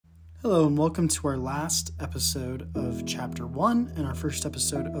Hello and welcome to our last episode of Chapter 1 and our first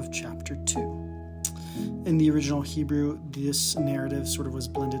episode of Chapter 2. In the original Hebrew, this narrative sort of was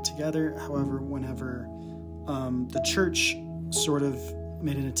blended together. However, whenever the church sort of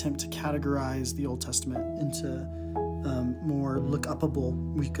made an attempt to categorize the Old Testament into more look-upable,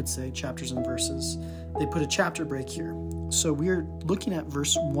 we could say, chapters and verses, they put a chapter break here. So we are looking at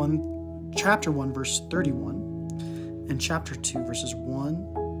Chapter 1, verse 31, and Chapter 2, verses 1,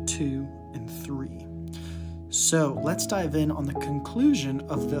 2, and 3. So let's dive in on the conclusion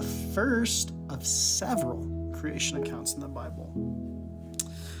of the first of several creation accounts in the Bible.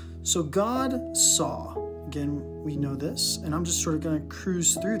 So God saw, again, we know this, and I'm just sort of going to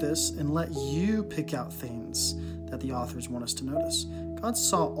cruise through this and let you pick out things that the authors want us to notice. God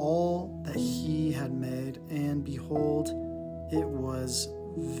saw all that he had made, and behold, it was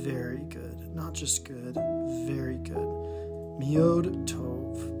very good. Not just good, very good. Meod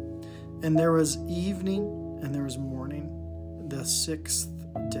Tov. And there was evening and there was morning, the sixth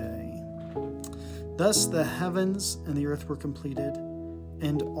day. Thus the heavens and the earth were completed,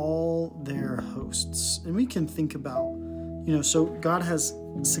 and all their hosts. And we can think about, so God has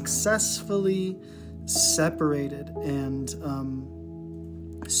successfully separated and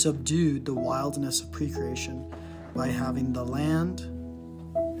subdued the wildness of pre-creation by having the land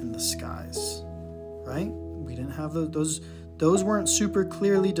and the skies, right? We didn't have those weren't super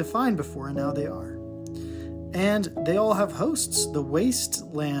clearly defined before, and now they are. And they all have hosts. The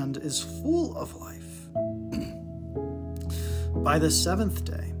wasteland is full of life. By the seventh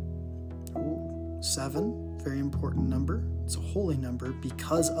day, 7, very important number. It's a holy number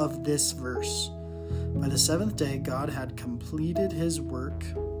because of this verse. By the seventh day, God had completed his work,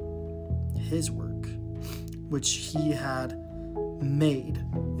 which he had made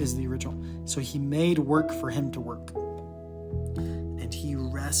is the original. So he made work for him to work. And he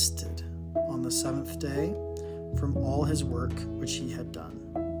rested on the seventh day from all his work which he had done.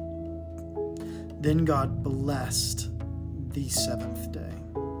 Then God blessed the seventh day.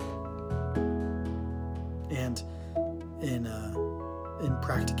 And in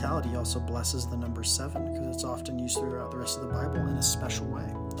practicality, he also blesses the number 7 because it's often used throughout the rest of the Bible in a special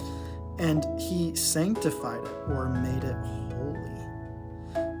way. And he sanctified it, or made it holy,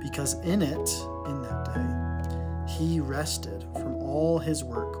 because in that day, he rested from all his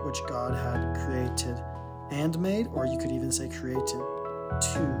work which God had created and made, or you could even say created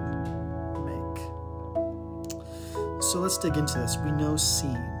to make. So let's dig into this. We know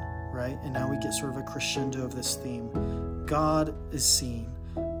seen, right? And now we get sort of a crescendo of this theme. God is seen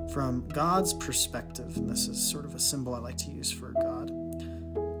from God's perspective, and this is sort of a symbol I like to use for God.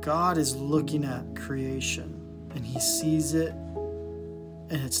 God is looking at creation, and he sees it,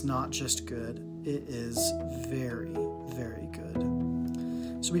 and it's not just good. It is very, very good.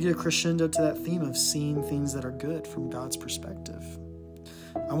 So we get a crescendo to that theme of seeing things that are good from God's perspective.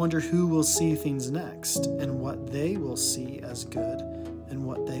 I wonder who will see things next, and what they will see as good, and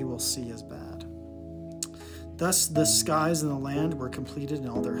what they will see as bad. Thus the skies and the land were completed in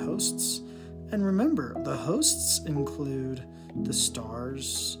all their hosts. And remember, the hosts include the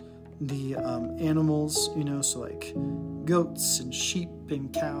stars, the animals, so like goats and sheep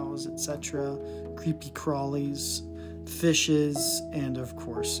and cows, etc., creepy crawlies, fishes, and of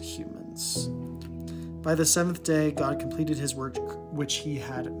course humans. By the seventh day, God completed his work which he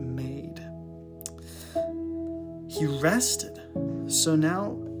had made. He rested. So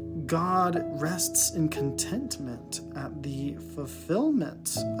now God rests in contentment at the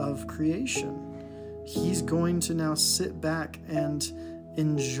fulfillment of creation. He's going to now sit back and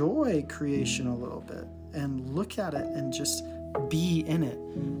enjoy creation a little bit and look at it and just be in it.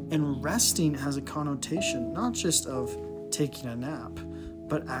 And resting has a connotation not just of taking a nap,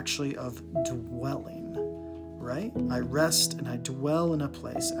 but actually of dwelling, right? I rest and I dwell in a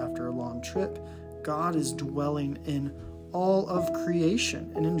place after a long trip. God is dwelling in all of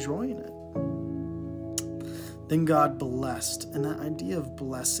creation and enjoying it. Then God blessed, and that idea of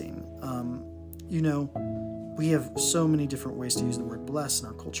blessing, we have so many different ways to use the word bless in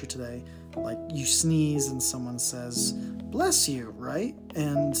our culture today. Like you sneeze and someone says, bless you, right?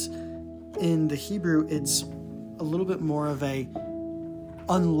 And in the Hebrew, it's a little bit more of a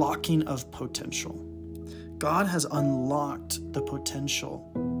unlocking of potential. God has unlocked the potential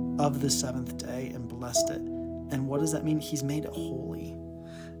of the seventh day and blessed it. And what does that mean? He's made it holy.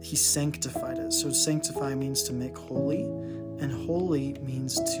 He sanctified it. So sanctify means to make holy, and holy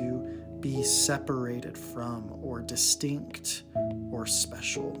means to be separated from, or distinct, or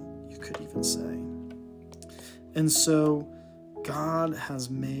special, you could even say. And so God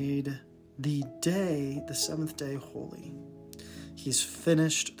has made the seventh day holy. He's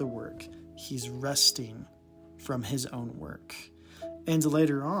finished the work. He's resting from his own work. And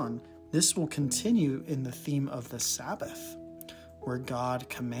later on, this will continue in the theme of the Sabbath, where God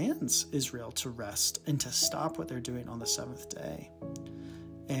commands Israel to rest and to stop what they're doing on the seventh day.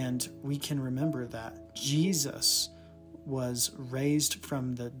 And we can remember that Jesus was raised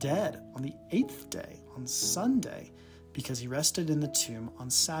from the dead on the eighth day, on Sunday, because he rested in the tomb on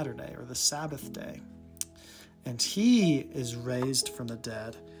Saturday, or the Sabbath day. And he is raised from the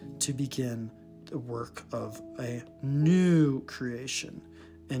dead to begin the work of a new creation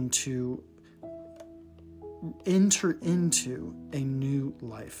and to enter into a new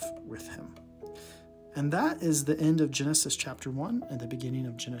life with him. And that is the end of Genesis chapter 1 and the beginning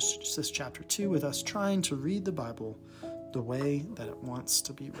of Genesis chapter 2, with us trying to read the Bible the way that it wants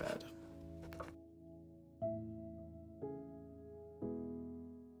to be read.